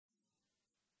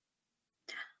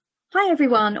Hi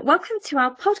everyone, welcome to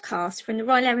our podcast from the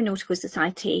Royal Aeronautical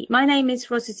Society. My name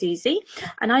is Rosa Zuzi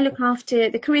and I look after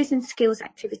the careers and skills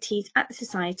activities at the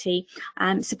Society,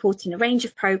 supporting a range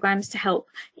of programmes to help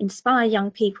inspire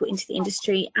young people into the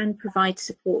industry and provide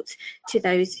support to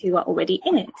those who are already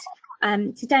in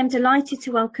it. Today I'm delighted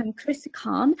to welcome Carissa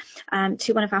Khan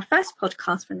to one of our first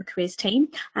podcasts from the careers team.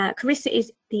 Carissa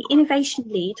is the innovation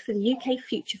lead for the UK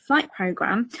Future Flight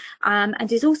Programme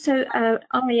and is also a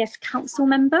RAS council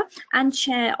member and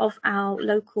chair of our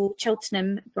local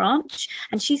Cheltenham branch.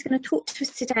 And she's going to talk to us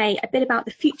today a bit about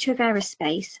the future of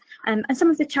aerospace and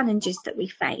some of the challenges that we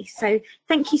face. So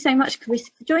thank you so much,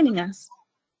 Carissa, for joining us.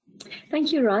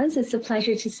 Thank you, Roz. It's a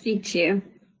pleasure to speak to you.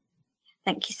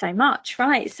 Thank you so much.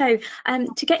 Right, so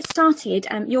to get started,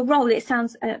 your role, it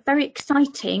sounds very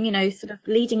exciting, you know, sort of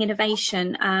leading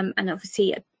innovation and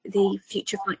obviously the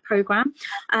Future Flight Programme.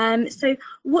 So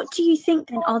what do you think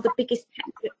then are the biggest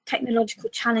technological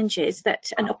challenges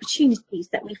and opportunities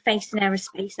that we face in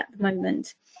aerospace at the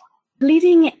moment?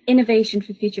 Leading innovation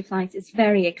for future flight is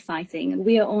very exciting.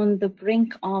 We are on the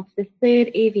brink of the third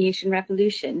aviation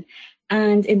revolution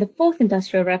and in the fourth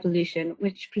industrial revolution,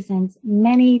 which presents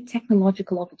many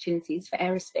technological opportunities for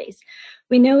aerospace.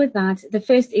 We know that the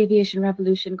first aviation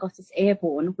revolution got us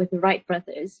airborne with the Wright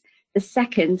brothers. The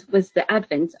second was the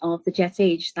advent of the jet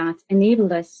age that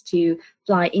enabled us to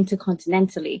fly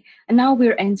intercontinentally. And now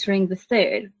we're entering the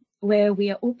third, where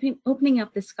we are opening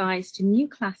up the skies to new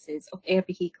classes of air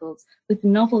vehicles with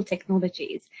novel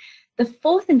technologies. The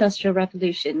fourth industrial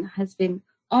revolution has been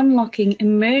unlocking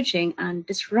emerging and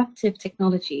disruptive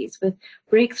technologies with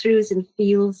breakthroughs in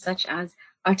fields such as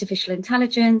artificial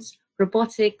intelligence,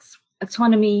 robotics,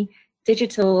 autonomy,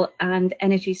 digital, and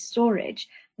energy storage.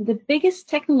 The biggest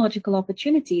technological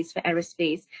opportunities for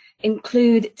aerospace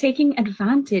include taking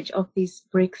advantage of these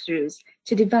breakthroughs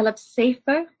to develop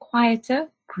safer, quieter,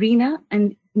 greener,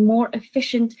 and more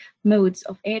efficient modes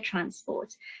of air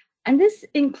transport. And this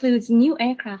includes new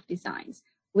aircraft designs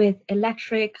with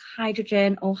electric,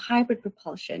 hydrogen, or hybrid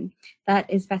propulsion that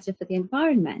is better for the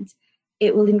environment.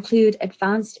 It will include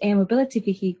advanced air mobility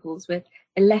vehicles with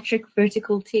electric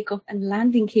vertical takeoff and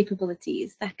landing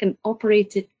capabilities that can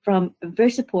operate it from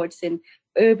vertiports in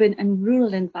urban and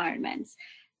rural environments.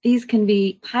 These can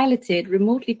be piloted,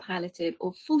 remotely piloted,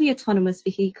 or fully autonomous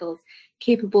vehicles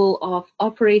capable of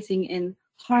operating in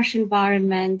harsh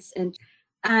environments,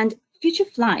 and future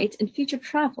flight and future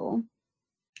travel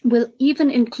will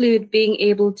even include being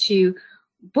able to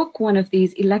book one of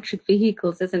these electric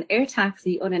vehicles as an air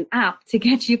taxi on an app to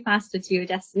get you faster to your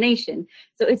destination.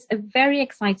 So it's a very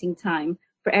exciting time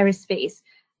for aerospace.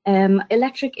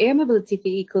 Electric air mobility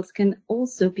vehicles can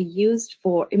also be used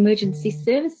for emergency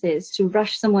services to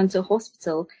rush someone to a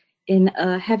hospital in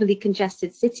a heavily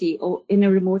congested city or in a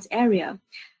remote area.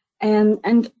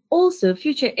 And also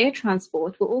future air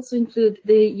transport will also include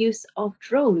the use of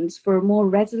drones for more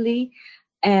readily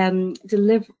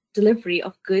delivery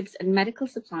of goods and medical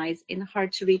supplies in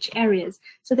hard to reach areas.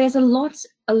 So there's a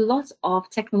lot of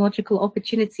technological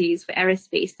opportunities for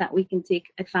aerospace that we can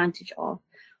take advantage of.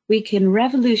 We can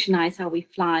revolutionize how we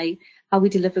fly, how we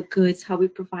deliver goods, how we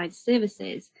provide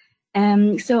services.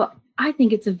 So I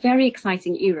think it's a very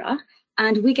exciting era,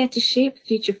 and we get to shape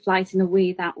future flight in a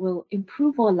way that will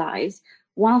improve our lives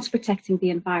whilst protecting the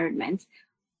environment.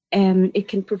 It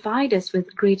can provide us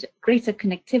with greater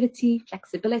connectivity,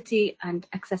 flexibility, and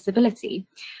accessibility.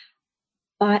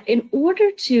 But in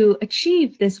order to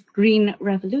achieve this green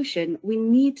revolution, we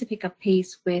need to pick up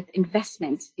pace with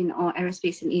investment in our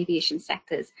aerospace and aviation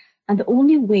sectors. And the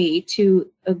only way to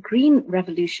a green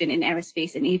revolution in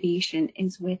aerospace and aviation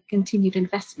is with continued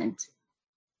investment.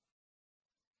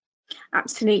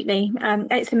 Absolutely.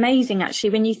 It's amazing, actually,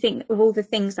 when you think of all the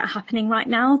things that are happening right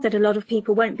now that a lot of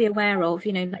people won't be aware of,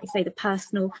 you know, like you say, the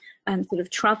personal sort of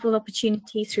travel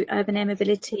opportunities through urban air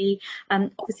mobility,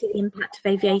 obviously the impact of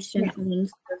aviation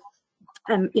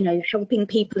on you know, helping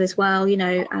people as well, you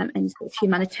know, and sort of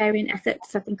humanitarian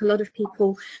efforts. I think a lot of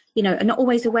people, you know, are not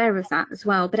always aware of that as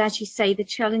well. But as you say, the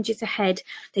challenges ahead,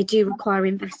 they do require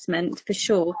investment for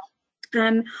sure.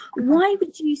 Why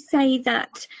would you say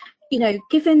that, you know,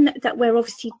 given that we're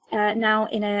obviously now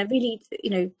in a really, you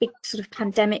know, big sort of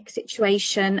pandemic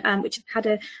situation, which has had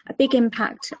a big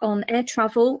impact on air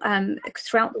travel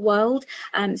throughout the world.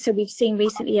 So we've seen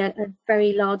recently a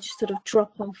very large sort of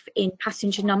drop off in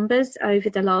passenger numbers over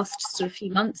the last sort of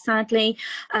few months, sadly.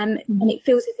 And it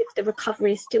feels as if the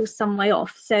recovery is still some way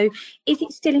off. So is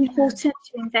it still important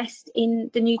to invest in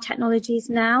the new technologies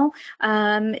now?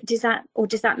 Does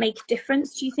that make a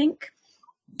difference, do you think?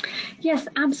 Yes,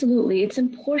 absolutely. It's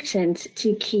important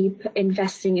to keep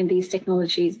investing in these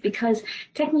technologies because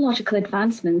technological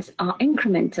advancements are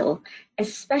incremental,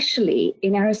 especially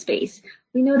in aerospace.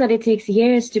 We know that it takes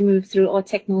years to move through our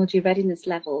technology readiness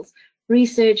levels.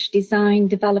 Research, design,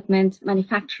 development,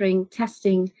 manufacturing,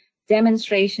 testing,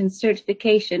 demonstration,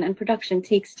 certification, and production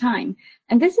takes time.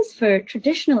 And this is for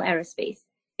traditional aerospace.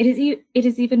 It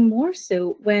is even more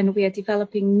so when we are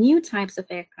developing new types of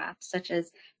aircraft, such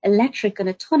as electric and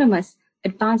autonomous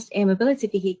advanced air mobility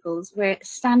vehicles, where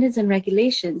standards and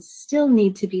regulations still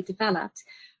need to be developed.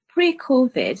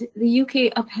 Pre-COVID, the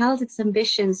UK upheld its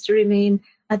ambitions to remain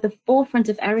at the forefront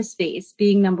of aerospace,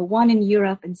 being number one in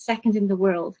Europe and second in the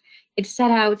world. It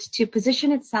set out to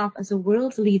position itself as a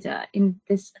world leader in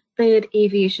this third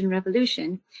aviation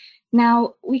revolution.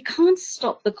 Now, we can't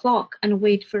stop the clock and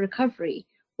wait for recovery.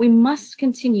 We must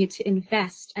continue to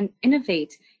invest and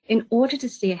innovate in order to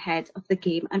stay ahead of the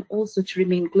game and also to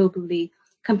remain globally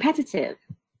competitive.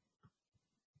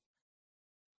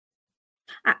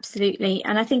 Absolutely.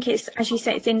 And I think it's, as you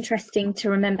say, it's interesting to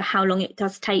remember how long it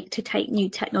does take to take new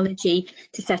technology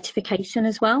to certification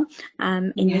as well,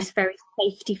 in this very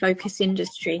safety focused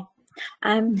industry.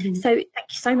 So thank you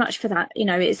so much for that. You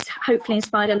know, it's hopefully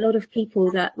inspired a lot of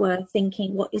people that were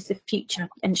thinking, what is the future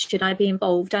and should I be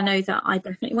involved? I know that I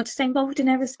definitely want to stay involved in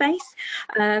aerospace.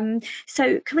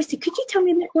 So Carissa, could you tell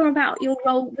me a bit more about your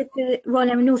role with the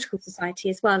Royal Aeronautical Society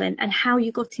as well, and how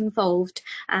you got involved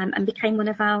and became one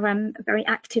of our very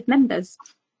active members?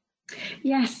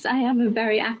 Yes, I am a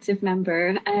very active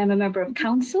member. I am a member of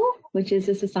Council, which is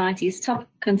the Society's top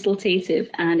consultative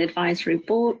and advisory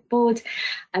board.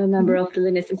 I'm a member of the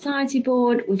Linux Society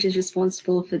Board, which is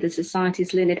responsible for the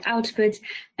Society's Linux output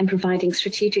and providing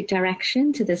strategic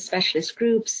direction to the specialist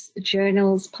groups,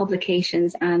 journals,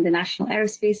 publications, and the National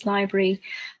Aerospace Library.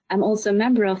 I'm also a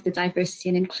member of the Diversity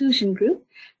and Inclusion Group,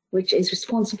 which is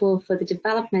responsible for the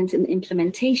development and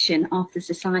implementation of the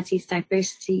Society's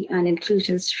diversity and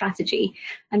inclusion strategy.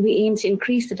 And we aim to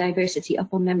increase the diversity of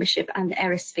our membership and the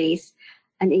aerospace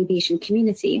and aviation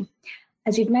community.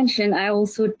 As you've mentioned, I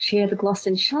also chair the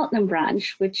Gloucester and Cheltenham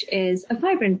branch, which is a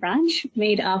vibrant branch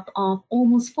made up of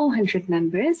almost 400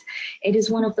 members. It is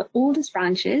one of the oldest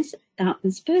branches that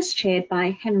was first chaired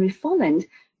by Henry Folland,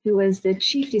 who was the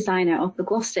chief designer of the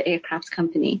Gloucester Aircraft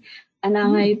Company. And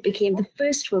I became the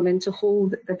first woman to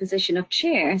hold the position of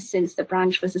chair since the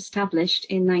branch was established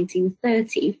in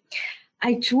 1930.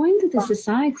 I joined the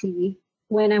society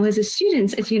when I was a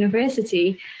student at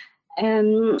university.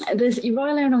 The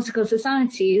Royal Aeronautical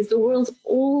Society is the world's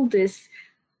oldest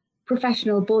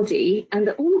professional body and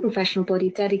the only professional body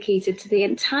dedicated to the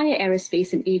entire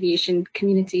aerospace and aviation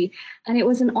community. And it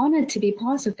was an honor to be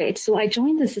part of it. So I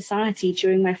joined the society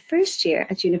during my first year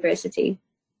at university.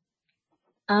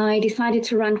 I decided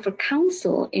to run for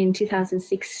council in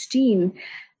 2016,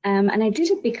 and I did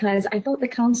it because I thought the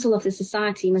council of the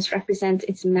society must represent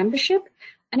its membership,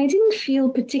 and I didn't feel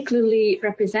particularly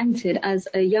represented as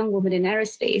a young woman in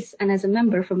aerospace and as a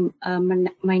member from a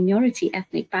minority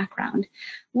ethnic background.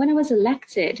 When I was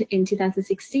elected in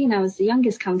 2016, I was the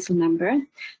youngest council member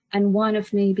and one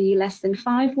of maybe less than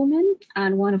 5 women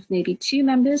and one of maybe 2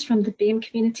 members from the BAME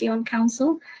community on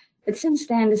council. But since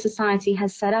then, the Society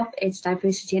has set up its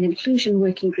Diversity and Inclusion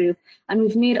Working Group, and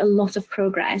we've made a lot of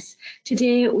progress.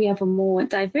 Today, we have a more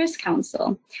diverse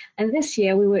council, and this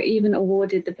year we were even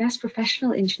awarded the Best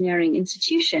Professional Engineering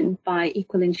Institution by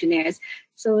Equal Engineers.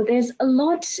 So there's a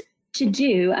lot to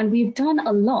do, and we've done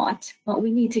a lot, but we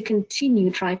need to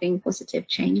continue driving positive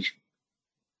change.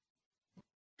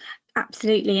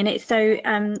 Absolutely, and it's so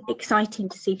exciting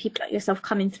to see people like yourself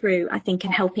coming through, I think,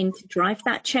 and helping to drive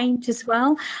that change as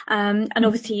well. And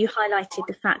obviously you highlighted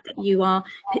the fact that you are,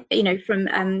 you know, from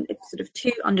sort of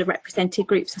 2 underrepresented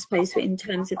groups, I suppose, in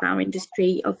terms of our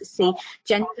industry. Obviously,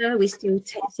 gender, we still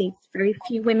see very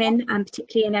few women,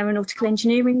 particularly in aeronautical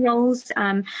engineering roles,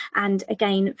 and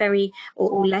again, very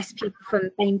or less people from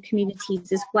BAME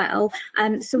communities as well.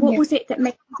 So what was it that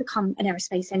made you become an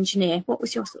aerospace engineer? What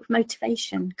was your sort of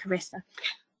motivation, Carissa?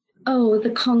 Oh,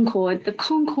 the Concorde. The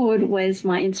Concorde was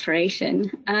my inspiration.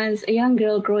 As a young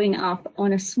girl growing up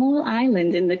on a small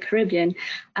island in the Caribbean,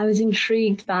 I was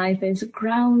intrigued by this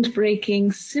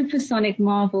groundbreaking supersonic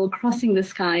marvel crossing the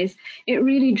skies. It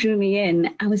really drew me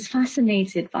in. I was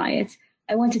fascinated by it.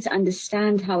 I wanted to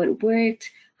understand how it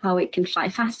worked, how it can fly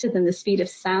faster than the speed of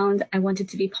sound. I wanted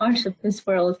to be part of this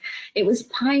world. It was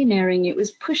pioneering, it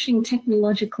was pushing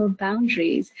technological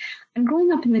boundaries. And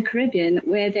growing up in the Caribbean,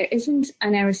 where there isn't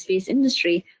an aerospace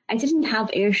industry, I didn't have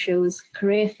air shows,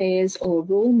 career fairs, or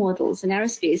role models in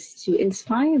aerospace to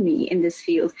inspire me in this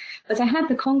field. But I had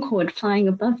the Concorde flying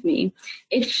above me.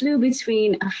 It flew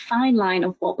between a fine line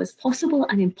of what was possible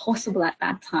and impossible at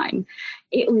that time.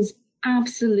 It was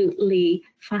absolutely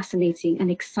fascinating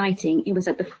and exciting. It was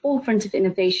at the forefront of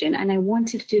innovation, and I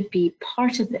wanted to be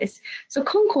part of this. So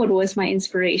Concorde was my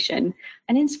inspiration,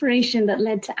 an inspiration that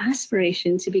led to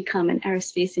aspiration to become an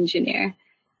aerospace engineer.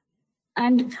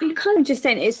 And because I'm just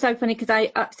saying, it's so funny because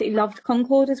I absolutely loved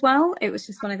Concorde as well. It was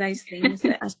just one of those things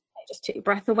that just took your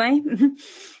breath away.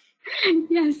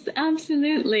 Yes,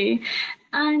 absolutely.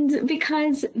 And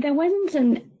because there wasn't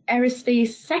an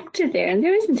aerospace sector there, and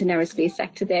there isn't an aerospace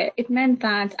sector there, it meant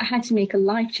that I had to make a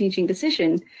life-changing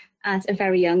decision at a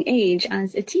very young age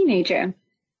as a teenager.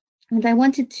 And I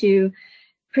wanted to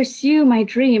pursue my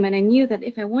dream, and I knew that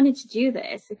if I wanted to do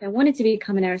this, if I wanted to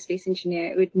become an aerospace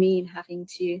engineer, it would mean having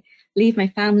to leave my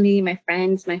family, my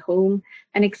friends, my home,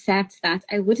 and accept that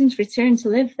I wouldn't return to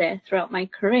live there throughout my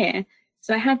career.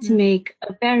 So I had to make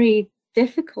a very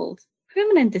difficult,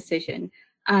 permanent decision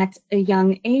at a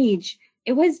young age.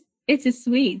 It's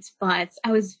bittersweet, but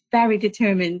I was very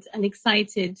determined and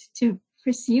excited to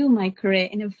pursue my career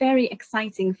in a very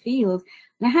exciting field.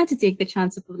 And I had to take the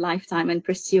chance of a lifetime and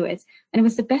pursue it. And it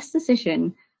was the best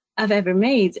decision I've ever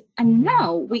made. And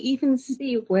now we even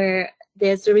see where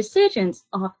there's a resurgence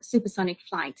of supersonic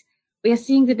flight. We are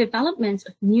seeing the development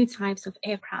of new types of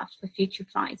aircraft for future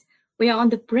flight. We are on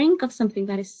the brink of something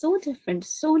that is so different,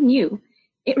 so new.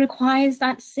 It requires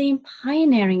that same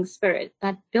pioneering spirit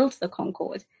that built the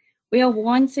Concorde. We are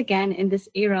once again in this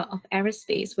era of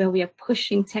aerospace where we are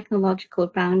pushing technological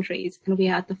boundaries and we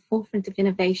are at the forefront of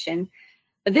innovation.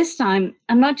 But this time,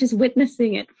 I'm not just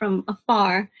witnessing it from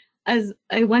afar, as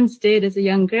I once did as a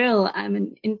young girl. I'm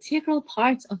an integral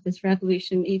part of this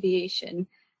revolution in aviation,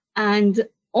 and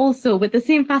also with the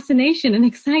same fascination and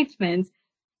excitement.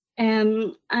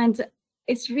 And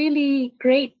it's really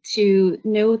great to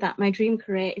know that my dream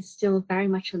career is still very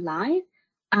much alive,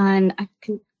 and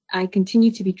I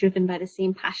continue to be driven by the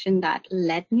same passion that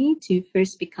led me to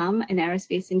first become an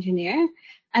aerospace engineer.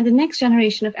 And the next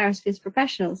generation of aerospace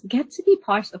professionals get to be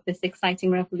part of this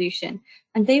exciting revolution,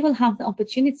 and they will have the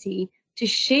opportunity to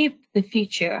shape the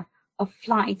future of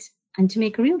flight and to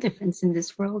make a real difference in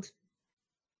this world.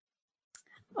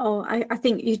 Oh, I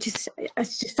think you just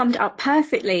summed it up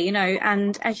perfectly, you know,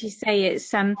 and as you say,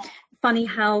 it's funny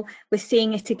how we're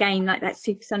seeing it again, like that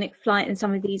supersonic flight and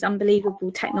some of these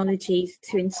unbelievable technologies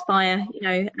to inspire, you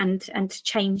know, and to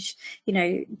change, you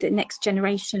know, the next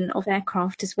generation of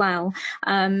aircraft as well.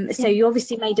 So you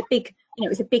obviously made a big, you know, it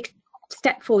was a big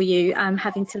step for you,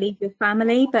 having to leave your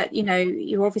family, but you know,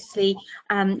 you obviously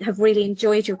have really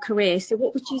enjoyed your career. So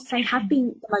what would you say have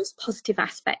been the most positive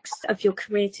aspects of your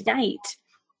career to date?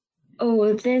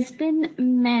 Oh, there's been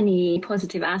many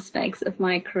positive aspects of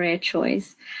my career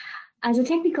choice. As a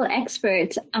technical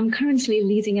expert, I'm currently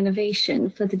leading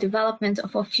innovation for the development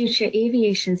of our future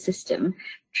aviation system,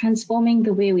 transforming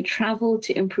the way we travel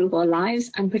to improve our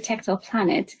lives and protect our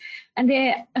planet. And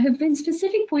there have been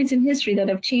specific points in history that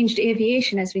have changed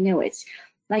aviation as we know it.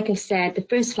 Like I've said, the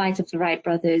first flight of the Wright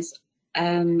brothers,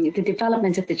 the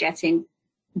development of the jet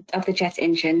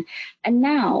engine, and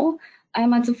now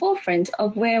I'm at the forefront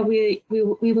of where we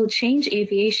will change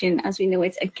aviation as we know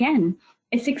it again.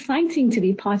 It's exciting to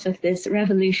be part of this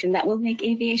revolution that will make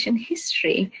aviation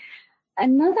history.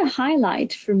 Another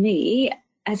highlight for me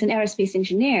as an aerospace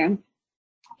engineer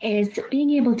is being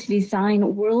able to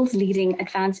design world's leading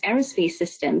advanced aerospace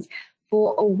systems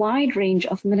for a wide range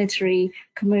of military,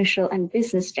 commercial, and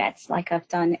business jets, like I've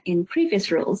done in previous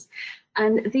roles.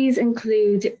 And these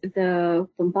include the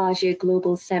Bombardier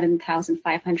Global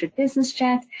 7500 business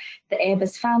jet, the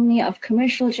Airbus family of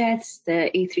commercial jets, the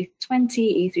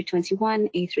A320, A321,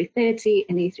 A330,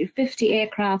 and A350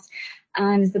 aircraft,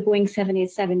 and the Boeing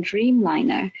 787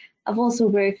 Dreamliner. I've also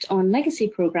worked on legacy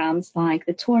programs like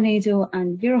the Tornado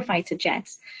and Eurofighter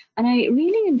jets, and I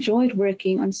really enjoyed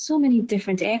working on so many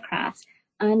different aircraft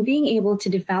and being able to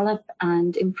develop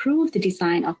and improve the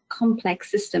design of complex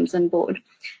systems on board.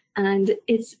 And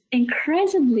it's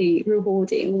incredibly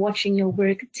rewarding watching your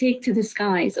work take to the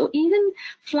skies, or even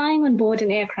flying on board an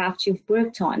aircraft you've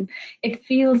worked on. It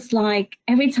feels like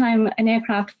every time an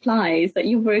aircraft flies that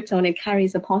you've worked on, it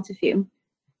carries a part of you.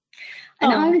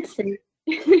 And I would say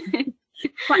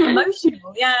quite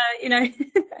emotional, yeah, you know.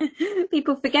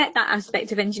 People forget that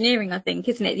aspect of engineering, I think,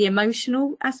 isn't it? The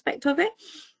emotional aspect of it.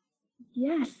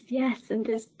 Yes, and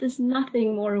there's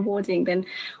nothing more rewarding than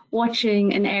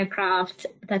watching an aircraft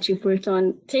that you've worked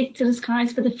on take to the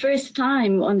skies for the first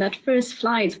time on that first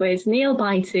flight, where it's nail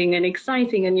biting and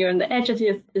exciting, and you're on the edge of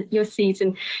your seat,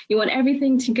 and you want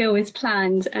everything to go as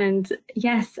planned. And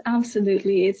yes,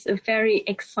 absolutely, it's a very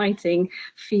exciting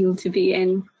field to be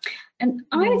in. And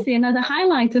I would say another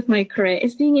highlight of my career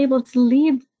is being able to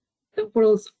lead the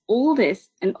world's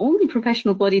oldest and only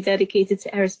professional body dedicated to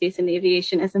aerospace and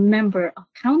aviation as a member of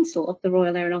Council of the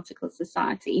Royal Aeronautical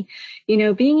Society. You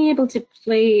know, being able to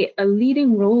play a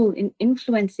leading role in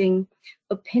influencing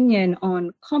opinion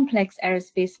on complex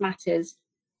aerospace matters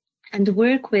and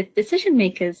work with decision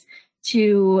makers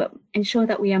to ensure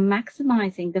that we are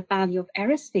maximizing the value of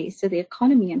aerospace to the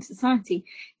economy and society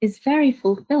is very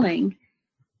fulfilling.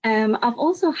 I've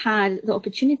also had the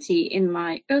opportunity in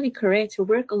my early career to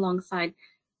work alongside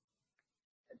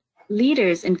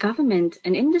leaders in government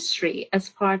and industry as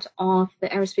part of the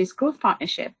Aerospace Growth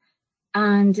Partnership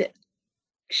and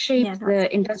shape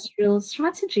the industrial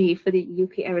strategy for the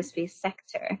UK aerospace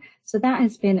sector. So that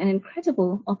has been an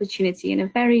incredible opportunity and a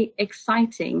very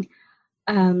exciting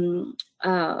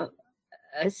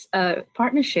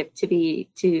partnership to be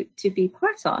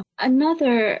part of.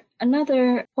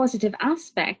 Another positive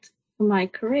aspect of my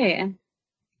career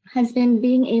has been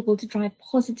being able to drive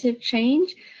positive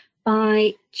change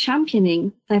by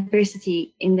championing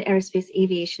diversity in the aerospace,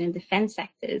 aviation, and defense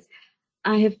sectors.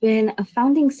 I have been a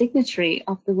founding signatory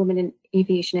of the Women in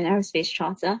Aviation and Aerospace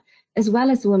Charter, as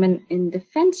well as the Women in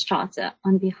Defense Charter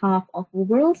on behalf of a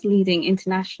world's leading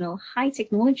international high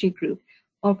technology group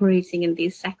operating in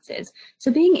these sectors.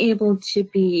 So being able to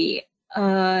be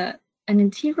an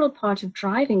integral part of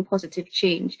driving positive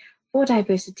change for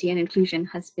diversity and inclusion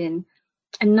has been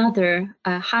another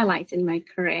highlight in my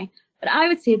career. But I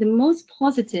would say the most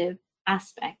positive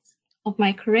aspect of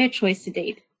my career choice to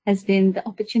date has been the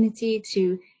opportunity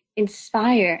to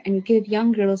inspire and give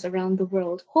young girls around the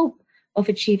world hope of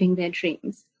achieving their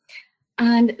dreams.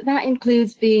 And that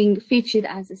includes being featured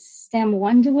as a STEM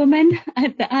Wonder Woman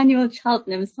at the annual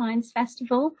Cheltenham Science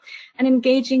Festival and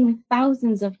engaging with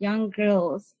thousands of young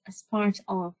girls as part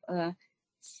of a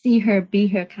See Her, Be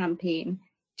Her campaign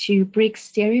to break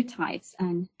stereotypes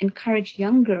and encourage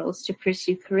young girls to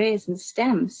pursue careers in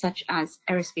STEM, such as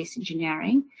aerospace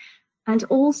engineering. And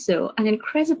also an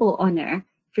incredible honor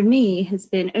for me has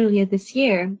been earlier this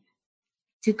year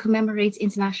to commemorate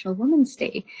International Women's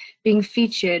Day, being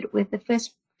featured with the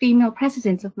first female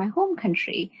president of my home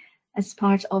country as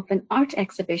part of an art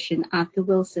exhibition at the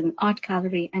Wilson Art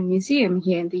Gallery and Museum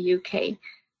here in the UK.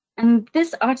 And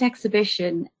this art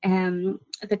exhibition,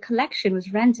 the collection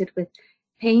was rendered with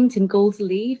paint and gold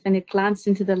leaf, and it glanced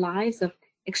into the lives of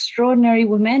extraordinary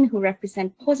women who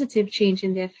represent positive change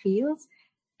in their fields.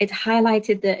 It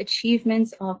highlighted the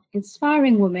achievements of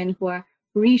inspiring women who are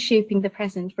reshaping the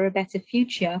present for a better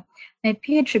future. And it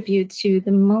paid tribute to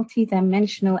the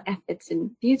multi-dimensional efforts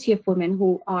and beauty of women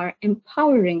who are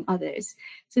empowering others.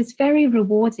 So it's very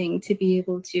rewarding to be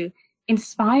able to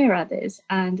inspire others.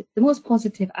 And the most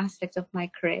positive aspect of my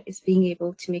career is being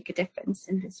able to make a difference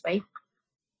in this way.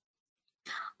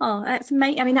 Oh, that's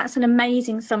amazing. I mean, that's an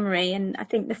amazing summary. And I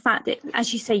think the fact that,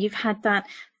 as you say, you've had that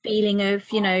feeling of,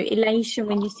 you know, elation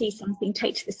when you see something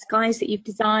take to the skies that you've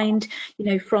designed, you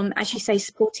know, from, as you say,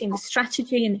 supporting the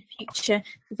strategy and the future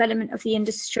development of the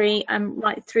industry,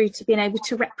 right through to being able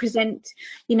to represent,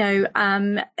 you know,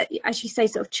 as you say,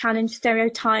 sort of challenge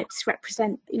stereotypes,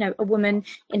 represent, you know, a woman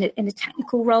in a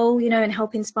technical role, you know, and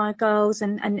help inspire girls.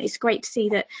 And it's great to see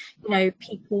that, you know,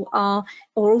 people are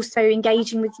also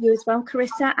engaging with you as well,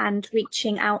 Carissa, and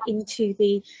reaching out into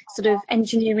the sort of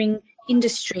engineering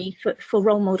industry for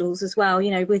role models as well,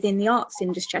 you know, within the arts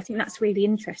industry. I think that's really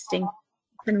interesting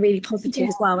and really positive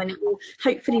as well, and it will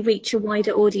hopefully reach a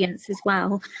wider audience as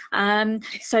well.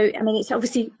 So I mean, it's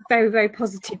obviously very, very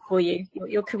positive for you,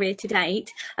 your career to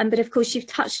date, but of course you've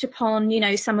touched upon, you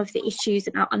know, some of the issues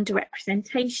about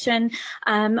underrepresentation.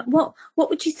 What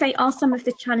would you say are some of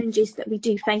the challenges that we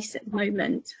do face at the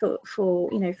moment for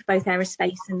you know, for both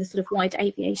aerospace and the sort of wider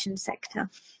aviation sector?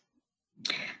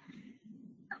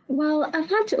 Well, I've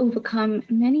had to overcome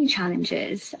many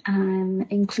challenges,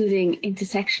 including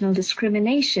intersectional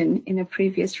discrimination in a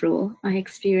previous role. I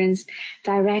experienced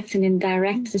direct and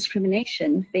indirect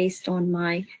discrimination based on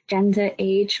my gender,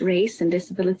 age, race, and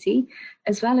disability,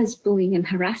 as well as bullying and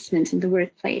harassment in the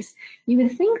workplace. You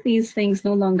would think these things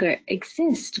no longer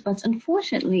exist, but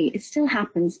unfortunately, it still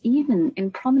happens even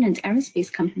in prominent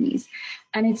aerospace companies.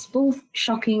 And it's both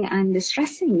shocking and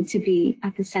distressing to be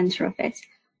at the center of it.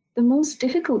 the most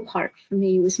difficult part for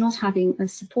me was not having a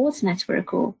support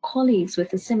network or colleagues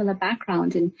with a similar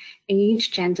background in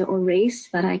age, gender, or race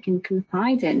that I can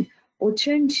confide in or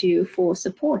turn to for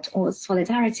support or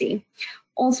solidarity.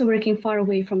 Also, working far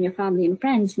away from your family and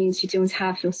friends means you don't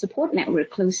have your support network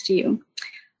close to you.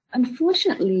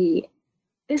 Unfortunately,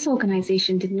 this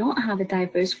organization did not have a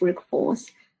diverse workforce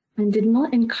and did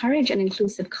not encourage an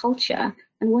inclusive culture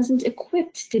and wasn't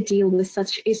equipped to deal with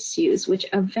such issues, which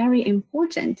are very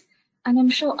important. And I'm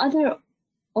sure other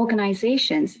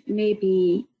organizations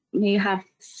may have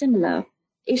similar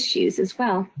issues as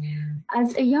well.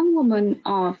 As a young woman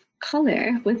of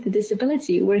color with a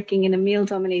disability working in a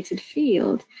male-dominated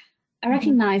field, I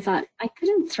recognize that I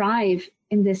couldn't thrive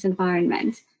in this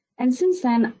environment. And since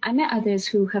then, I met others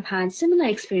who have had similar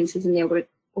experiences in their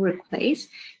workplace.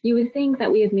 You would think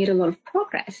that we have made a lot of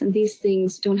progress and these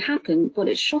things don't happen, but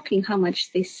it's shocking how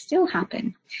much they still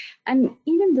happen. And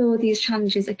even though these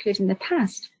challenges occurred in the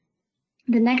past,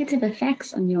 the negative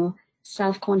effects on your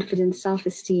self-confidence,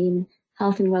 self-esteem,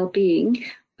 health and well-being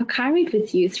are carried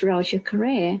with you throughout your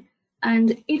career.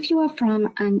 And if you are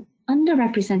from an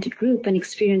underrepresented group and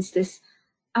experience this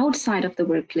outside of the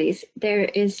workplace, there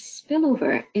is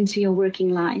spillover into your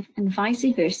working life, and vice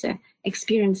versa.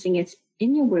 Experiencing it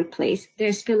in your workplace,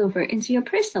 there's spillover into your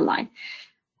personal life.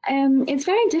 It's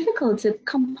very difficult to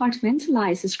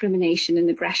compartmentalize discrimination and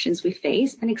aggressions we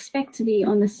face and expect to be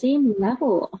on the same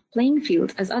level of playing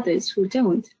field as others who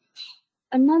don't.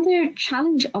 Another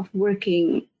challenge of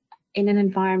working in an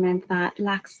environment that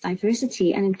lacks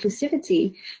diversity and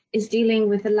inclusivity is dealing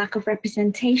with the lack of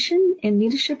representation in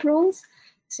leadership roles.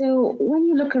 So when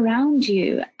you look around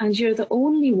you and you're the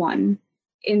only one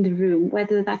in the room,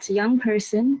 whether that's a young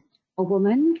person, a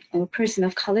woman, or a person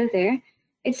of color there,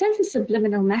 it sends a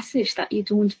subliminal message that you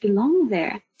don't belong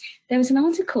there. There was an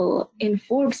article in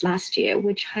Forbes last year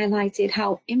which highlighted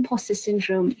how imposter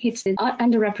syndrome hits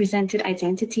underrepresented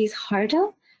identities harder.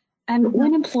 And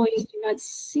when employees do not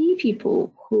see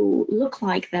people who look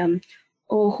like them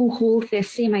or who hold their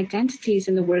same identities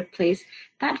in the workplace,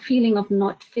 that feeling of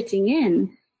not fitting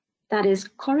in that is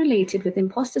correlated with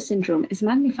imposter syndrome is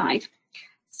magnified.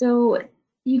 So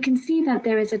you can see that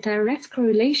there is a direct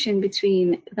correlation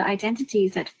between the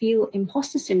identities that feel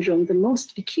imposter syndrome the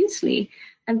most acutely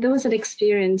and those that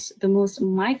experience the most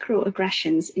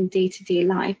microaggressions in day-to-day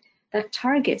life that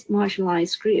target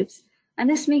marginalized groups. And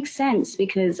this makes sense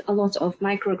because a lot of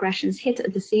microaggressions hit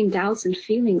at the same doubts and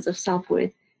feelings of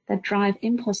self-worth that drive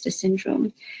imposter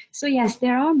syndrome. So yes,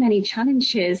 there are many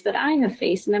challenges that I have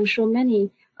faced, and I'm sure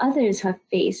many others have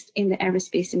faced in the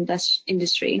aerospace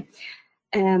industry,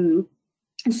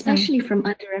 especially from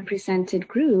underrepresented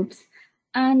groups.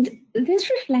 And this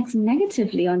reflects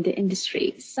negatively on the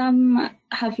industry. Some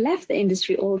have left the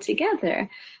industry altogether,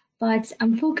 but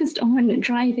I'm focused on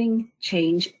driving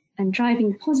change and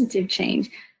driving positive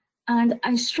change. And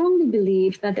I strongly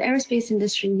believe that the aerospace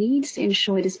industry needs to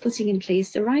ensure it is putting in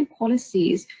place the right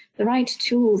policies, the right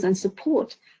tools and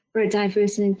support for a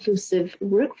diverse and inclusive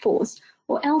workforce,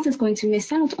 or else it's going to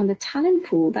miss out on the talent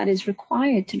pool that is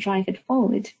required to drive it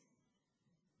forward.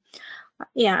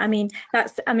 Yeah, I mean,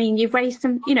 you've raised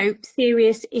some,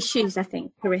 serious issues, I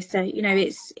think, Carissa.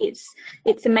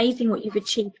 It's amazing what you've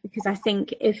achieved, because I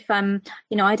think if,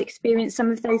 I'd experienced some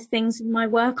of those things in my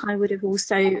work, I would have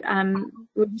also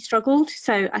really struggled.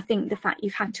 So I think the fact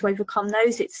you've had to overcome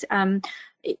those, it's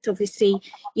obviously,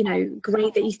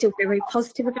 great that you still feel very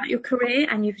positive about your career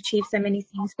and you've achieved so many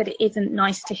things, but it isn't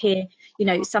nice to hear,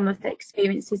 some of the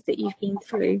experiences that you've been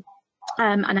through.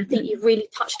 And I think you've really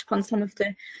touched upon some of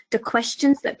the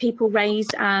questions that people raise,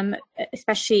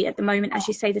 especially at the moment. As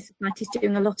you say, the society is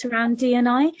doing a lot around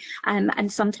D&I,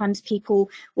 and sometimes people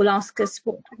will ask us,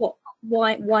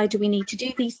 why do we need to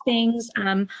do these things?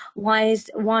 Why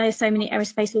are so many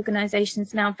aerospace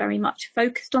organisations now very much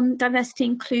focused on diversity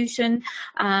inclusion,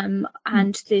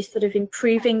 and this sort of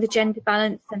improving the gender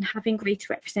balance and having greater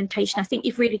representation? I think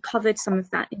you've really covered some of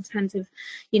that in terms of,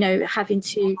 having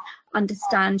to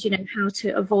understand, how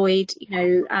to avoid,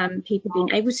 people being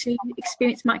able to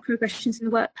experience microaggressions in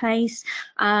the workplace.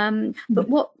 But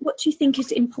what do you think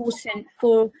is important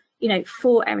for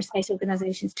aerospace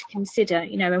organisations to consider,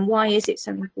 and why is it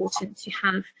so important to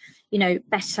have,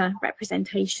 better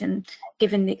representation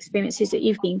given the experiences that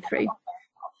you've been through?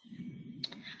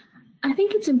 I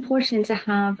think it's important to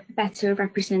have better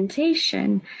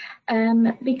representation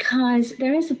because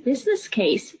there is a business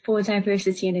case for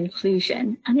diversity and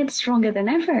inclusion, and it's stronger than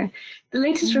ever. The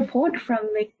latest report from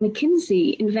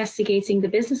McKinsey investigating the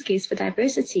business case for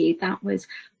diversity that was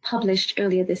published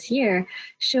earlier this year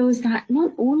shows that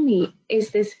not only is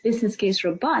this business case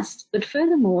robust, but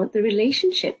furthermore, the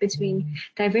relationship between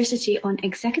diversity on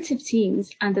executive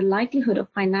teams and the likelihood of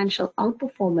financial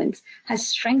outperformance has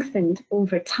strengthened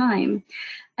over time.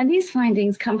 And these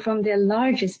findings come from their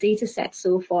largest data set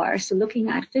so far. So looking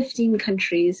at 15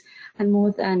 countries and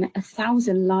more than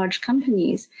 1,000 large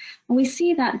companies. And we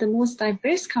see that the most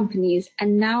diverse companies are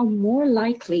now more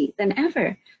likely than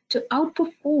ever to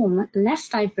outperform less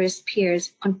diverse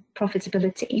peers on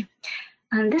profitability.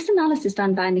 And this analysis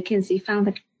done by McKinsey found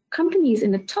that companies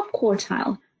in the top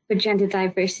quartile for gender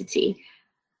diversity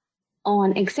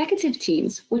on executive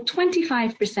teams were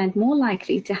 25% more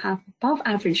likely to have above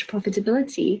average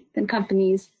profitability than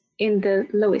companies in the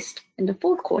lowest, in the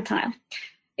fourth quartile.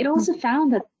 It also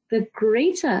found that the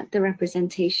greater the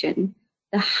representation,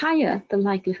 the higher the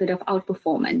likelihood of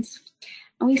outperformance.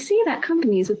 And we see that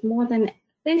companies with more than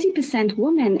 30%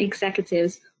 women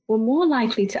executives were more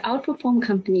likely to outperform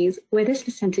companies where this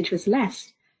percentage was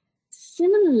less.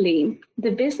 Similarly,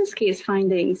 the business case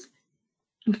findings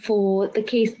for the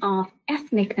case of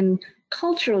ethnic and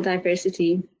cultural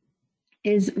diversity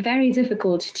is very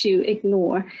difficult to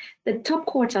ignore. The top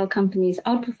quartile companies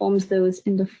outperforms those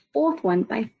in the fourth one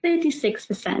by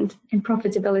 36% in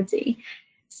profitability.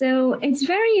 So it's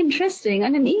very interesting.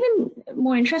 And an even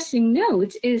more interesting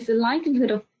note is the likelihood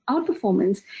of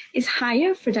outperformance is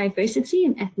higher for diversity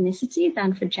and ethnicity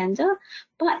than for gender,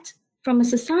 but from a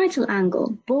societal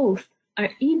angle, both are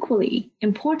equally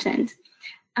important.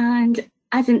 And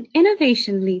as an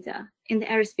innovation leader in the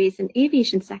aerospace and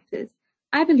aviation sectors,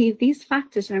 I believe these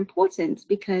factors are important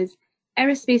because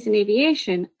aerospace and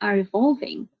aviation are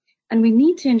evolving, and we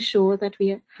need to ensure that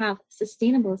we have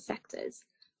sustainable sectors.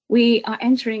 We are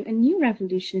entering a new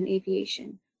revolution in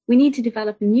aviation. We need to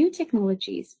develop new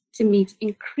technologies to meet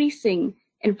increasing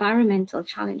environmental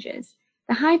challenges.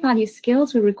 The high-value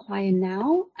skills we require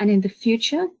now and in the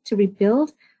future to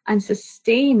rebuild and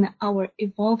sustain our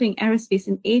evolving aerospace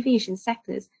and aviation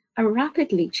sectors are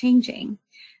rapidly changing.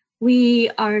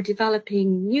 We are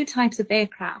developing new types of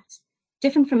aircraft,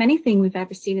 different from anything we've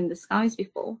ever seen in the skies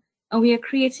before, and we are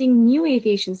creating new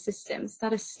aviation systems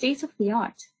that are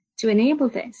state-of-the-art to enable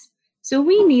this. So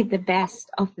we need the best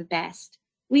of the best.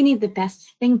 We need the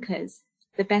best thinkers,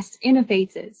 the best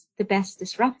innovators, the best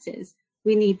disruptors.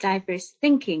 We need diverse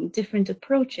thinking, different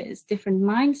approaches, different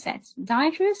mindsets,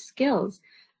 diverse skills.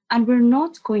 And we're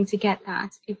not going to get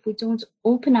that if we don't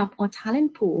open up our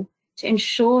talent pool to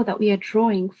ensure that we are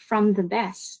drawing from the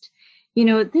best. You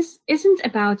know, this isn't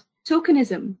about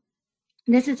tokenism.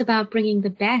 This is about bringing the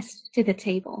best to the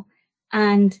table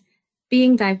and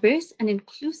being diverse and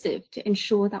inclusive to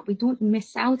ensure that we don't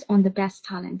miss out on the best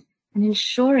talent and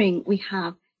ensuring we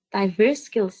have diverse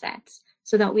skill sets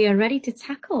so that we are ready to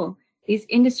tackle these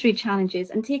industry challenges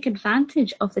and take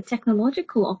advantage of the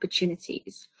technological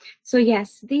opportunities. So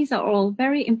yes, these are all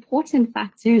very important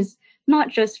factors, not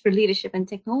just for leadership and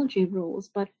technology roles,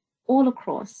 but all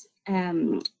across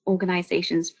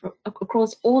organizations,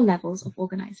 across all levels of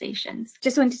organizations.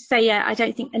 Just wanted to say, yeah, I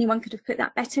don't think anyone could have put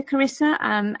that better, Carissa.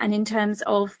 And in terms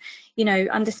of, you know,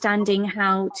 understanding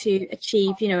how to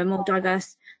achieve, you know, a more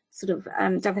diverse sort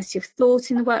of diversity of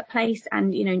thought in the workplace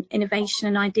and, you know, innovation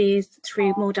and ideas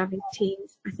through more diverse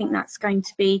teams. I think that's going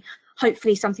to be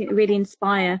hopefully something that really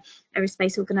inspire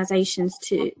aerospace organizations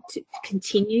to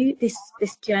continue this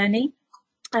journey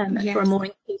Yes. for a more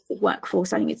inclusive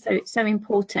workforce. I think it's so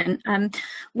important.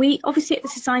 We obviously at the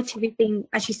Society, we've been,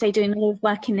 as you say, doing a lot of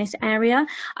work in this area.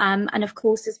 And of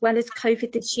course, as well as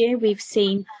COVID this year, we've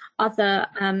seen other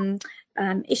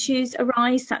issues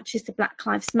arise, such as the Black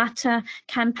Lives Matter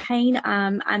campaign,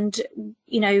 and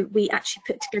you know, we actually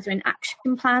put together an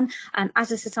action plan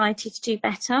as a society to do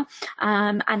better,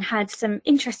 and had some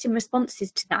interesting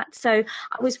responses to that. So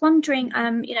I was wondering,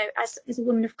 you know, as a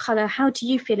woman of colour, how do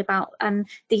you feel about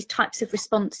these types of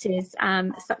responses,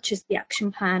 such as the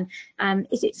action plan?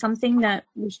 Is it something that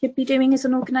we should be doing as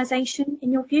an organisation,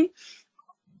 in your view?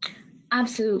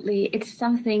 Absolutely. It's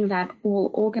something that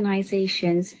all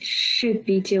organizations should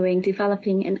be doing,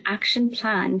 developing an action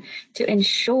plan to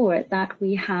ensure that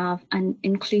we have an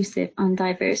inclusive and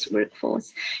diverse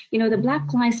workforce. You know, the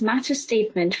Black Lives Matter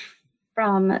statement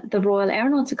from the Royal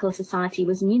Aeronautical Society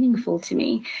was meaningful to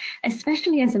me,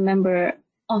 especially as a member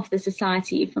of the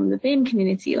society from the BAME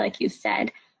community, like you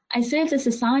said. I serve the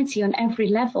society on every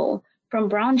level, from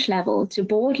branch level to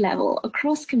board level,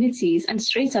 across committees, and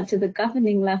straight up to the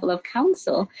governing level of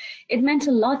council, it meant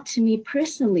a lot to me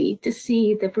personally to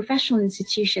see the professional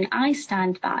institution I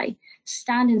stand by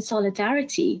stand in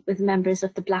solidarity with members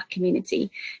of the Black community,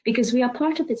 because we are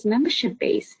part of its membership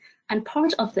base and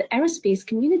part of the aerospace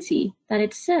community that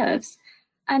it serves.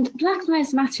 And Black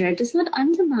Lives Matter does not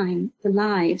undermine the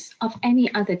lives of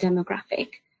any other demographic.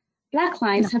 Black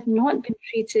lives have not been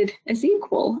treated as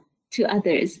equal to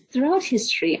others throughout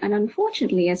history, and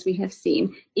unfortunately, as we have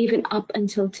seen, even up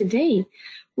until today,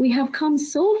 we have come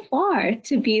so far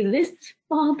to be this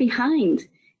far behind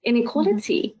in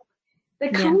equality. The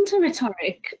counter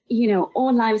rhetoric,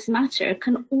 all lives matter,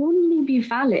 can only be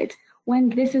valid when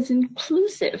this is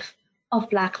inclusive of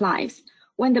Black lives,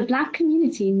 when the Black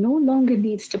community no longer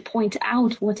needs to point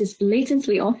out what is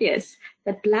blatantly obvious,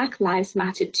 that Black lives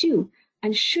matter too,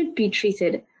 and should be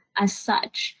treated as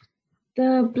such.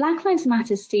 The Black Lives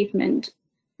Matter statement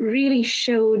really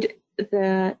showed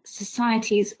the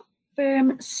society's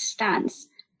firm stance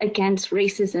against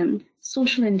racism,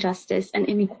 social injustice, and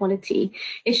inequality.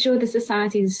 It showed the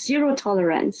society's zero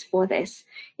tolerance for this.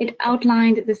 It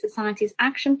outlined the society's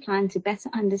action plan to better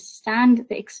understand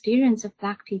the experience of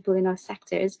Black people in our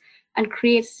sectors and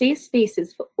create safe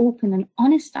spaces for open and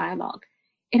honest dialogue.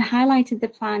 It highlighted the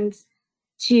plans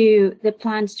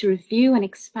to review and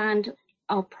expand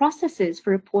our processes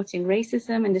for reporting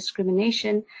racism and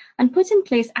discrimination, and put in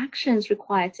place actions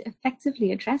required to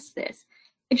effectively address this.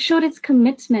 It showed its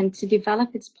commitment to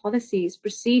develop its policies,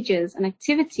 procedures, and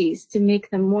activities to make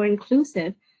them more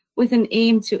inclusive, with an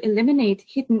aim to eliminate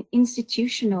hidden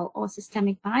institutional or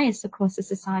systemic bias across the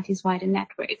society's wider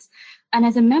networks. And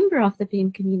as a member of the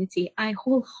BAME community, I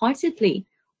wholeheartedly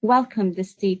welcome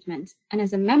this statement. And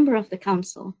as a member of the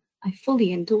council, I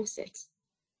fully endorse it.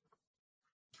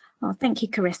 Oh, thank you,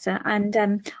 Carissa.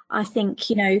 And I think,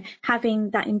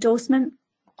 having that endorsement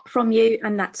from you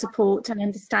and that support and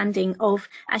understanding of,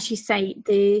 as you say,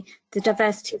 the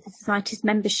diversity of the society's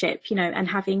membership, and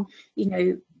having,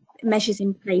 measures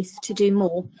in place to do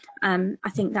more, I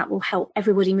think that will help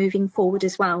everybody moving forward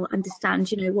as well,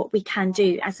 understand, what we can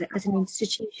do as an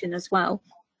institution as well.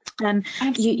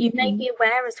 You may be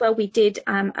aware as well, we did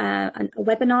a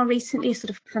webinar recently, a sort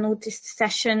of panel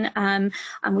session, and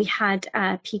we had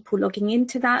people logging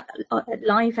into that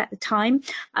live at the time,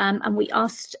 and we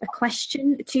asked a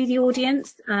question to the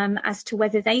audience as to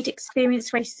whether they'd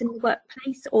experienced racism in the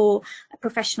workplace or a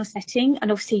professional setting.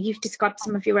 And obviously you've described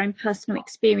some of your own personal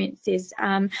experiences.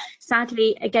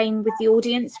 Sadly, again, with the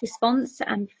audience response,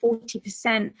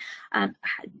 40%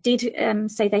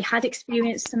 did say they had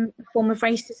experienced some form of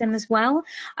racism as well,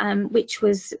 which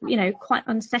was, quite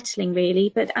unsettling,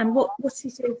 really. But what's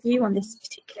your sort of view on this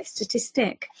particular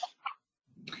statistic?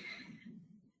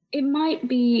 It might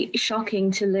be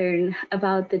shocking to learn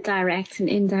about the direct and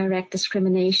indirect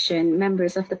discrimination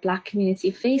members of the Black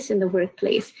community face in the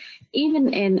workplace,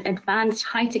 even in advanced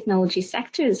high technology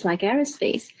sectors like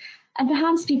aerospace. And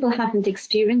perhaps people haven't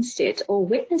experienced it or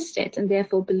witnessed it and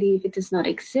therefore believe it does not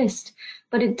exist.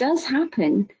 But it does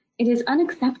happen. It is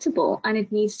unacceptable and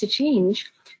it needs to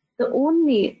change. The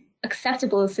only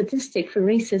acceptable statistic for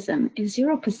racism is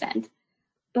 0%.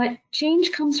 But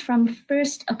change comes from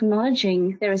first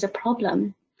acknowledging there is a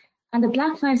problem. And the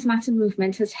Black Lives Matter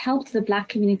movement has helped the Black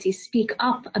community speak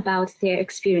up about their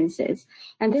experiences.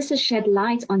 And this has shed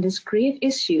light on this grave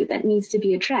issue that needs to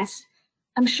be addressed.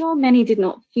 I'm sure many did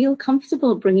not feel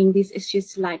comfortable bringing these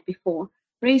issues to light before.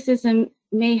 Racism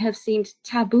may have seemed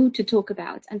taboo to talk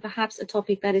about, and perhaps a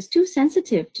topic that is too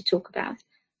sensitive to talk about.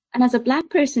 And as a Black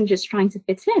person just trying to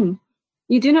fit in,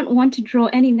 you do not want to draw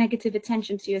any negative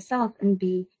attention to yourself and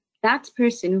be that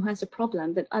person who has a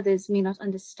problem that others may not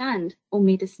understand or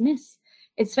may dismiss.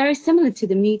 It's very similar to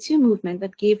the Me Too movement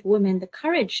that gave women the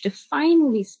courage to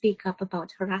finally speak up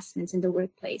about harassment in the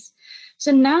workplace.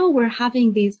 So now we're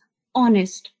having these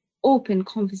honest, open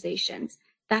conversations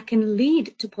that can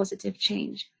lead to positive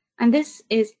change. And this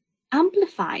is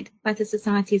amplified by the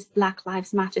society's Black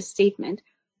Lives Matter statement,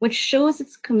 which shows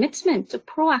its commitment to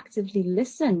proactively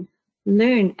listen,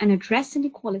 learn, and address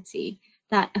inequality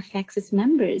that affects its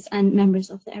members and members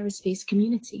of the aerospace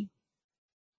community.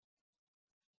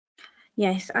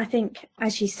 Yes, I think,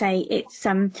 as you say, it's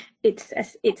an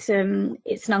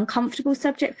uncomfortable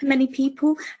subject for many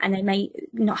people, and they may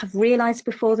not have realised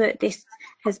before that this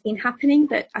has been happening.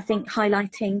 But I think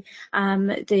highlighting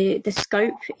the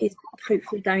scope is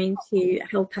hopefully going to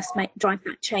help us drive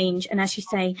that change. And as you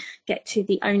say, get to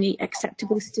the only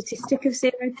acceptable statistic of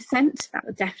 0%. That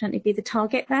would definitely be the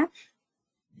target there.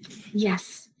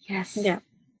 Yes. Yes. Yeah.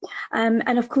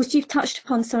 And of course, you've touched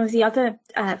upon some of the other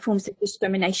forms of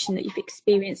discrimination that you've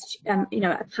experienced, you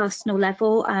know, at a personal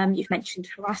level. You've mentioned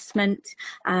harassment,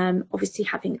 obviously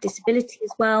having a disability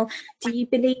as well. Do you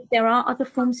believe there are other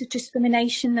forms of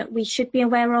discrimination that we should be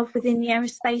aware of within the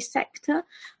aerospace sector?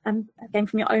 Again,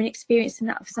 from your own experience and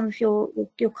that of some of your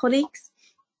colleagues?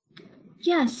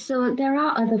 Yes, so there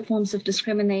are other forms of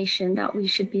discrimination that we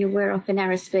should be aware of in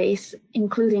aerospace,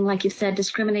 including, like you said,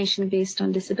 discrimination based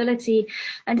on disability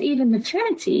and even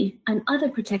maternity and other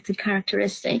protected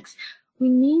characteristics. We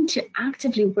need to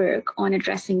actively work on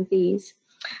addressing these.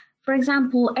 For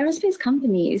example, aerospace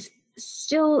companies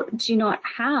still do not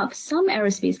have, some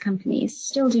aerospace companies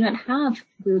still do not have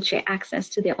wheelchair access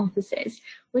to their offices,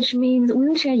 which means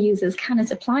wheelchair users cannot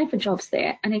apply for jobs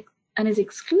there and is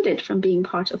excluded from being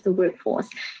part of the workforce.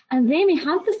 And they may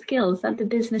have the skills that the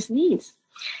business needs.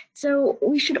 So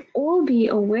we should all be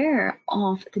aware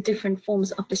of the different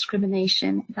forms of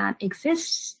discrimination that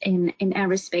exists in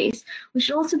aerospace. We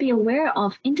should also be aware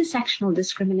of intersectional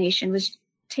discrimination, which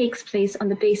takes place on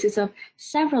the basis of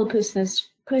several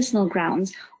personal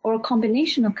grounds or a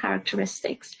combination of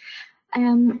characteristics.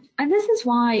 And this is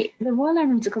why the Royal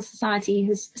Aeronautical Society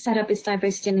has set up its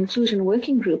Diversity and Inclusion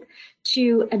Working Group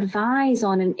to advise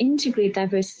on and integrate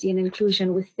diversity and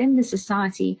inclusion within the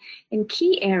society in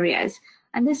key areas.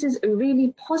 And this is a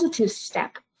really positive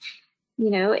step. You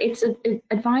know, it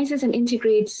advises and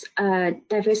integrates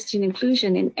diversity and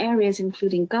inclusion in areas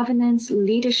including governance,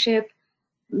 leadership,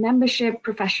 membership,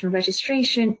 professional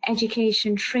registration,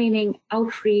 education, training,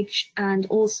 outreach, and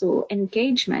also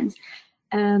engagement.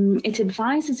 It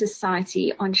advises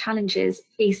society on challenges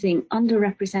facing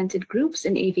underrepresented groups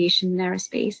in aviation and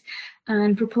aerospace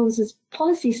and proposes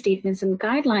policy statements and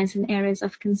guidelines in areas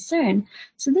of concern.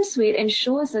 So this way it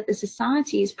ensures that the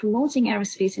society is promoting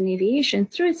aerospace and aviation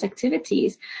through its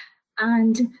activities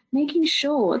and making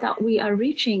sure that we are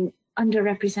reaching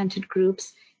underrepresented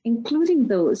groups, including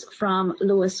those from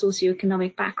lower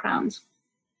socioeconomic backgrounds.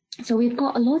 So we've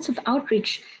got a lot of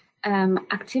outreach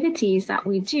activities that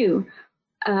we do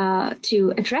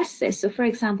to address this. So for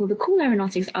example, the Cool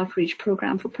Aeronautics Outreach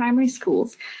Program for primary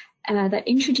schools that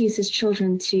introduces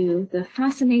children to the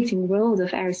fascinating world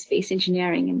of aerospace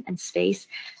engineering and space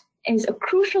is a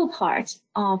crucial part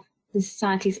of the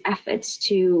society's efforts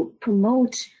to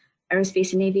promote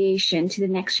aerospace and aviation to the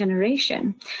next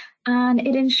generation. And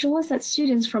it ensures that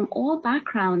students from all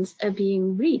backgrounds are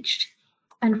being reached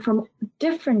and from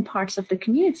different parts of the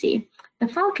community. The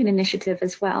Falcon Initiative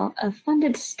as well, a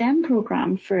funded STEM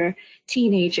program for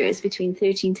teenagers between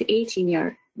 13 to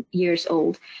 18 years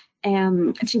old,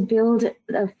 to build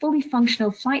a fully functional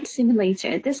flight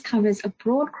simulator. This covers a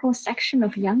broad cross-section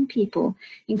of young people,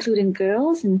 including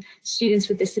girls and students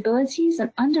with disabilities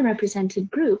and underrepresented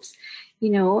groups,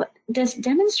 you know, just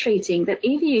demonstrating that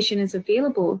aviation is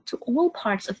available to all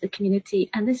parts of the community.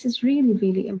 And this is really,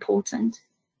 really important.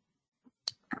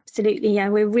 Absolutely, yeah,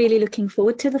 we're really looking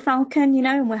forward to the Falcon, you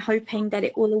know, and we're hoping that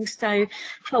it will also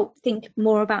help think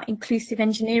more about inclusive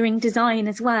engineering design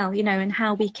as well, you know, and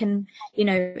how we can, you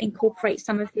know, incorporate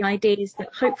some of the ideas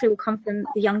that hopefully will come from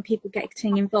the young people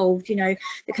getting involved, you know,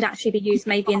 that could actually be used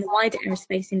maybe in the wider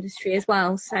aerospace industry as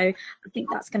well. So I think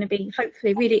that's going to be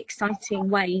hopefully a really exciting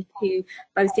way to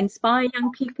both inspire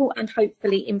young people and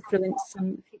hopefully influence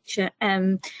some future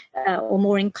or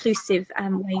more inclusive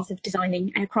ways of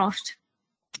designing aircraft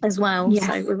as well. Yes.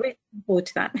 So we're really looking forward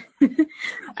to that.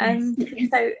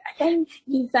 So again,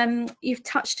 you've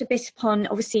touched a bit upon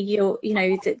obviously your, you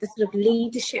know, the sort of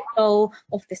leadership role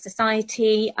of the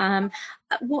society.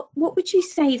 What would you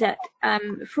say that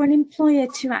for an employer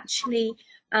to actually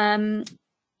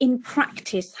in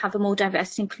practice have a more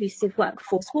diverse and inclusive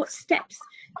workforce, what steps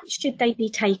should they be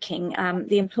taking,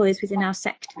 the employers within our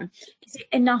sector? Is it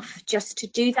enough just to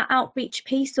do that outreach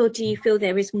piece, or do you feel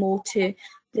there is more to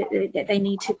that they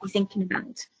need to be thinking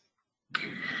about?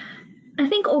 I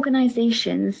think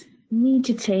organizations need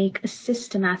to take a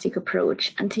systematic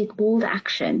approach and take bold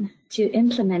action to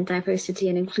implement diversity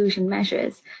and inclusion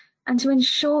measures and to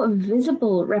ensure a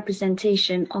visible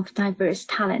representation of diverse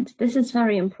talent. This is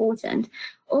very important.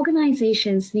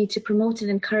 Organizations need to promote and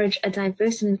encourage a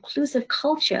diverse and inclusive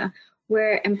culture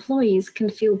where employees can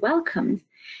feel welcomed.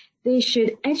 They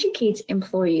should educate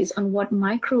employees on what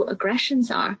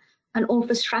microaggressions are and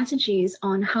offer strategies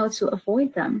on how to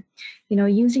avoid them. You know,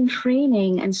 using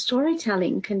training and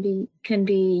storytelling can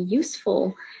be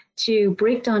useful to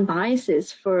break down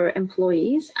biases for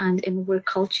employees and in work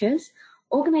cultures.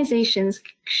 Organizations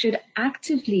should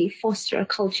actively foster a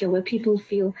culture where people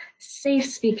feel safe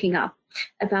speaking up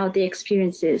about their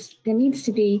experiences. There needs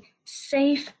to be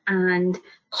safe and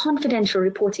confidential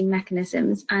reporting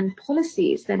mechanisms and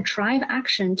policies that drive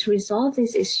action to resolve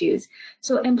these issues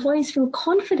so employees feel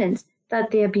confident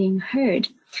that they are being heard.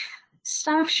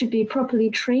 Staff should be properly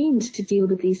trained to deal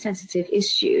with these sensitive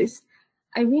issues.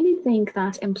 I really think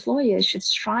that employers should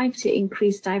strive to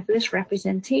increase diverse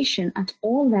representation at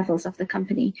all levels of the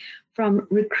company, from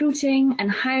recruiting and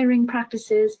hiring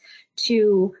practices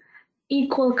to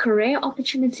equal career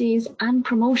opportunities and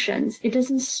promotions. It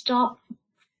doesn't stop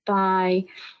by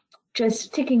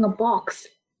just ticking a box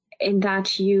in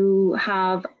that you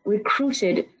have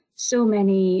recruited so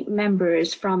many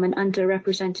members from an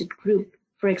underrepresented group,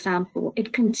 for example.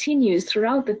 It continues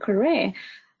throughout the career,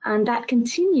 and that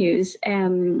continues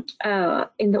in the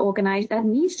that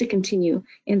needs to continue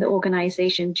in the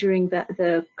organization during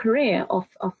the career of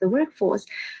the workforce.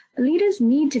 Leaders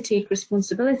need to take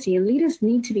responsibility. Leaders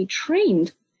need to be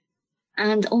trained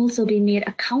and also be made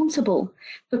accountable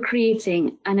for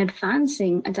creating and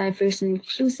advancing a diverse and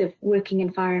inclusive working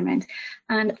environment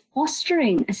and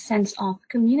fostering a sense of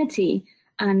community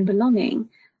and belonging.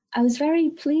 I was very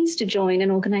pleased to join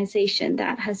an organization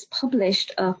that has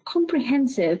published a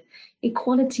comprehensive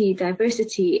equality,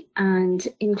 diversity, and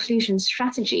inclusion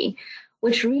strategy,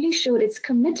 which really showed its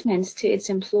commitment to its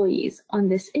employees on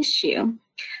this issue.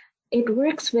 It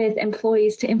works with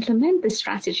employees to implement the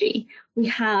strategy. We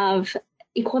have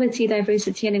equality,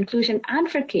 diversity, and inclusion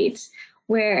advocates,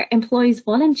 where employees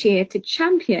volunteer to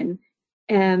champion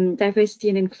diversity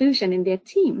and inclusion in their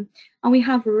team. And we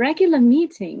have regular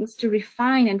meetings to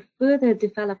refine and further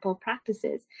develop our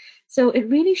practices. So it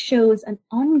really shows an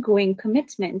ongoing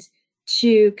commitment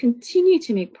to continue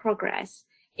to make progress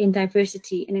in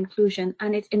diversity and inclusion,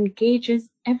 and it engages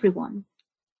everyone.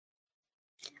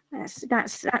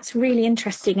 That's really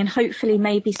interesting, and hopefully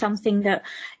maybe something that,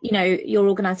 you know, your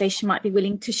organisation might be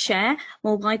willing to share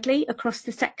more widely across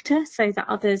the sector so that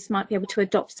others might be able to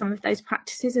adopt some of those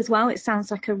practices as well. It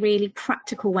sounds like a really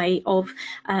practical way of,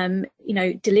 you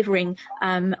know, delivering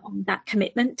on that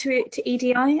commitment to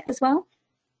EDI as well.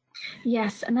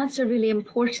 Yes, and that's a really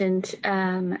important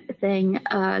thing,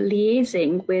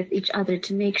 liaising with each other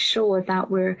to make sure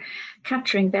that we're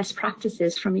capturing best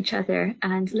practices from each other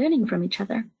and learning from each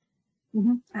other.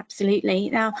 Mm-hmm, absolutely.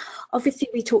 Now, obviously,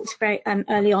 we talked very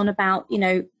early on about, you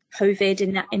know, COVID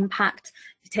and that impact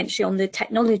potentially on the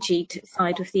technology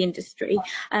side of the industry.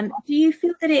 Do you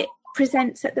feel that it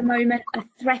presents at the moment a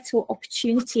threat or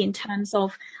opportunity in terms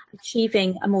of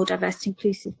achieving a more diverse,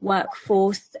 inclusive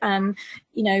workforce? You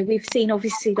know, we've seen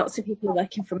obviously lots of people are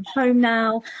working from home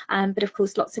now, but of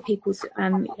course lots of people's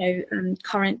you know,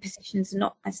 current positions are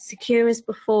not as secure as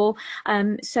before.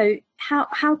 So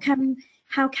how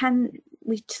can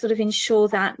we sort of ensure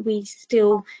that we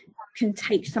still can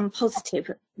take some positive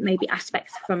maybe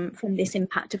aspects from this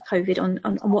impact of COVID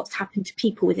on what's happened to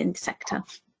people within the sector?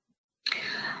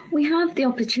 We have the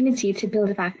opportunity to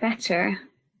build back better.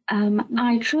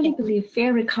 I truly believe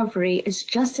fair recovery is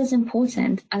just as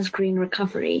important as green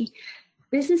recovery.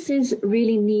 Businesses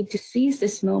really need to seize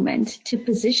this moment to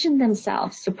position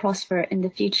themselves to prosper in the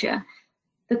future.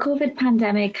 The COVID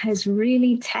pandemic has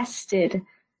really tested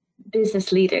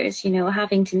business leaders, you know,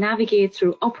 having to navigate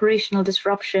through operational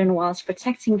disruption whilst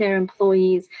protecting their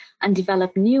employees and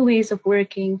develop new ways of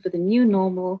working for the new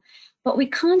normal. But we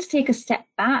can't take a step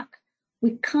back.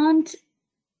 We can't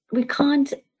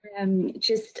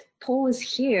just pause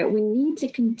here. We need to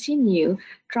continue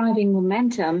driving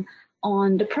momentum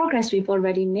on the progress we've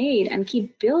already made and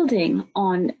keep building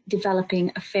on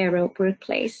developing a fairer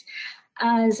workplace.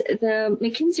 As the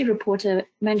McKinsey reporter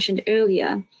mentioned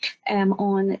earlier,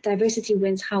 on Diversity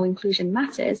Wins How Inclusion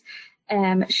Matters,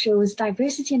 shows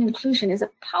diversity and inclusion is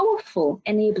a powerful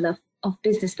enabler of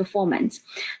business performance.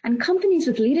 And companies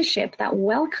with leadership that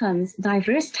welcomes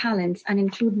diverse talents and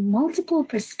include multiple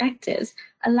perspectives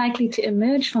are likely to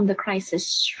emerge from the crisis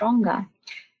stronger.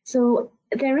 So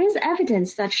there is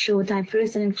evidence that show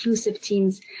diverse and inclusive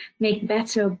teams make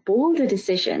better, bolder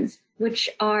decisions, which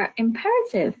are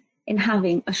imperative in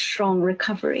having a strong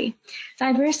recovery.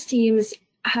 Diverse teams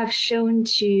have shown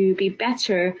to be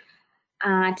better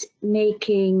at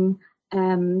making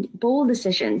bold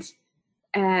decisions,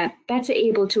 better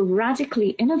able to radically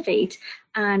innovate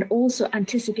and also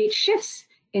anticipate shifts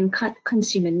in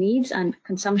consumer needs and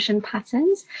consumption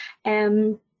patterns.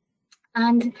 And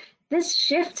this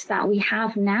shift that we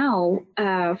have now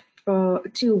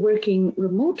to working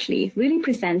remotely really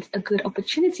presents a good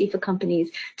opportunity for companies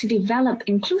to develop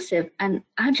inclusive and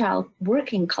agile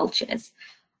working cultures.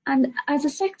 And as the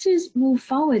sectors move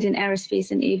forward in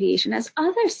aerospace and aviation, as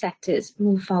other sectors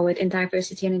move forward in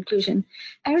diversity and inclusion,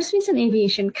 aerospace and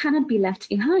aviation cannot be left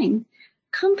behind.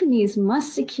 Companies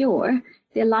must secure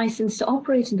their license to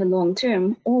operate in the long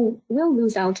term or will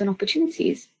lose out on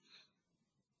opportunities.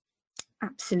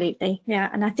 Absolutely, yeah,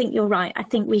 and I think you're right. I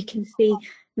think we can see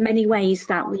many ways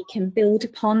that we can build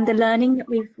upon the learning that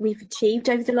we've achieved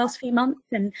over the last few months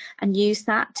and use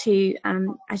that to,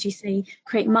 as you say,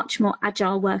 create much more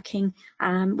agile working,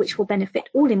 which will benefit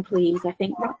all employees, I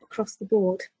think, right across the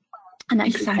board. And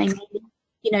as Exactly. you say,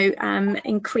 you know,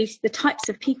 increase the types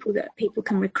of people that people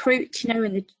can recruit, you know,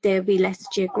 and there'll be less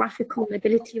geographical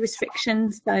mobility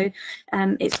restrictions. So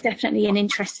it's definitely an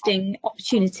interesting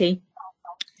opportunity.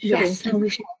 Yes, and we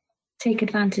should take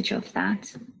advantage of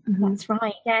that. That's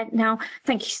right. Yeah. Now,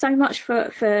 thank you so much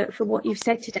for what you've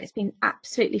said today. It's been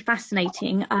absolutely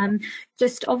fascinating.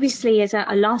 Just obviously as a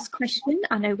last question,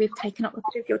 I know we've taken up a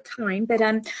bit of your time, but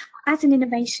as an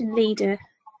innovation leader,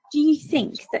 do you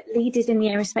think that leaders in the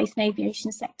aerospace and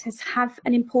aviation sectors have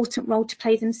an important role to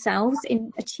play themselves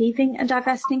in achieving a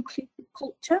diverse and inclusive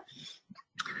culture?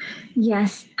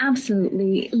 Yes,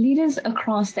 absolutely. Leaders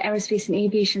across the aerospace and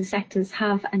aviation sectors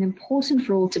have an important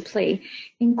role to play,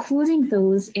 including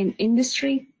those in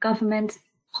industry, government,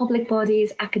 public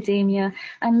bodies, academia,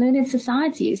 and learned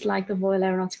societies like the Royal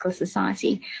Aeronautical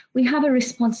Society. We have a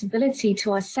responsibility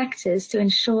to our sectors to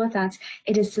ensure that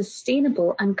it is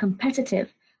sustainable and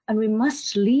competitive, and we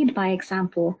must lead by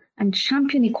example and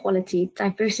champion equality,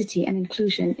 diversity, and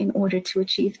inclusion in order to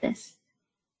achieve this.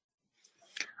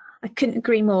 I couldn't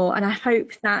agree more, and I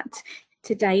hope that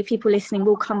today people listening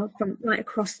will come from right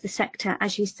across the sector,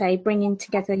 as you say, bringing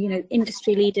together, you know,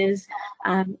 industry leaders,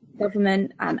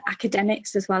 government,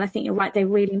 academics as well. I think you're right, they're a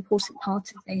really important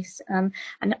part of this, and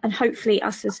hopefully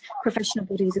us as professional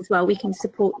bodies as well, we can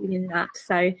support you in that.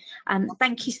 So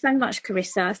thank you so much,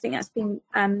 Carissa. I think that's been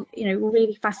you know,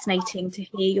 really fascinating to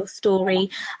hear your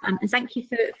story, and thank you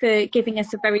for giving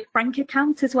us a very frank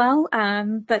account as well,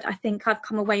 but I think I've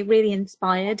come away really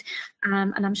inspired,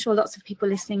 and I'm sure lots of people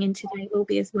listening in today will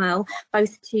be as well,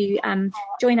 both to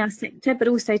join our sector but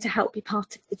also to help be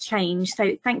part of the change.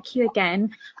 So thank you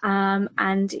again,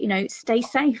 and you know, stay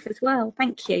safe as well.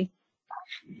 Thank you.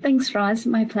 Thanks, Roz.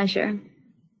 My pleasure.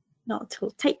 Not at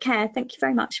all. Take care. Thank you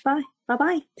very much. Bye.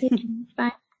 Bye-bye.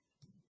 Bye.